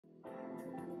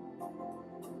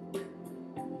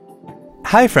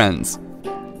Hi friends!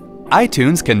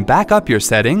 iTunes can back up your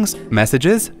settings,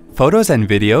 messages, photos and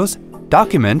videos,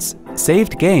 documents,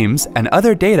 saved games, and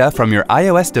other data from your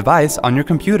iOS device on your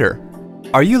computer.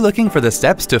 Are you looking for the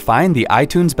steps to find the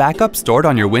iTunes backup stored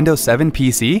on your Windows 7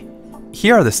 PC?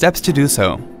 Here are the steps to do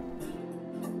so.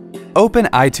 Open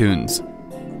iTunes.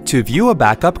 To view a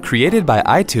backup created by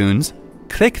iTunes,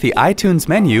 click the iTunes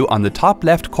menu on the top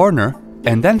left corner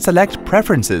and then select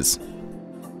Preferences.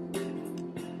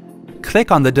 Click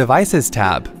on the Devices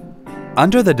tab.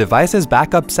 Under the Devices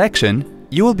Backup section,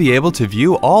 you will be able to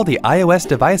view all the iOS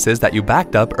devices that you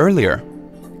backed up earlier.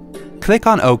 Click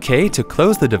on OK to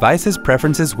close the Devices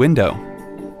Preferences window.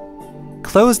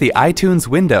 Close the iTunes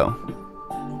window.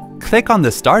 Click on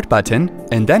the Start button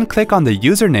and then click on the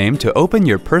username to open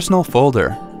your personal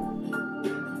folder.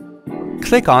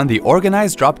 Click on the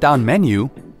Organize drop-down menu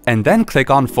and then click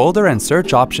on Folder and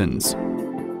Search options.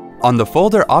 On the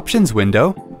Folder Options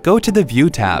window, go to the View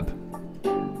tab.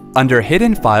 Under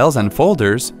Hidden Files and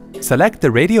Folders, select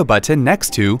the radio button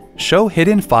next to Show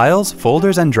Hidden Files,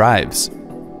 Folders and Drives.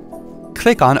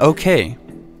 Click on OK.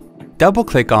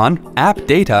 Double-click on App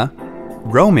Data,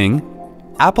 Roaming,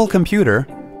 Apple Computer,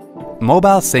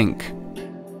 Mobile Sync.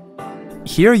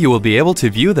 Here you will be able to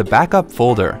view the backup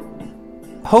folder.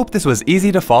 Hope this was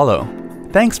easy to follow.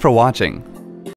 Thanks for watching.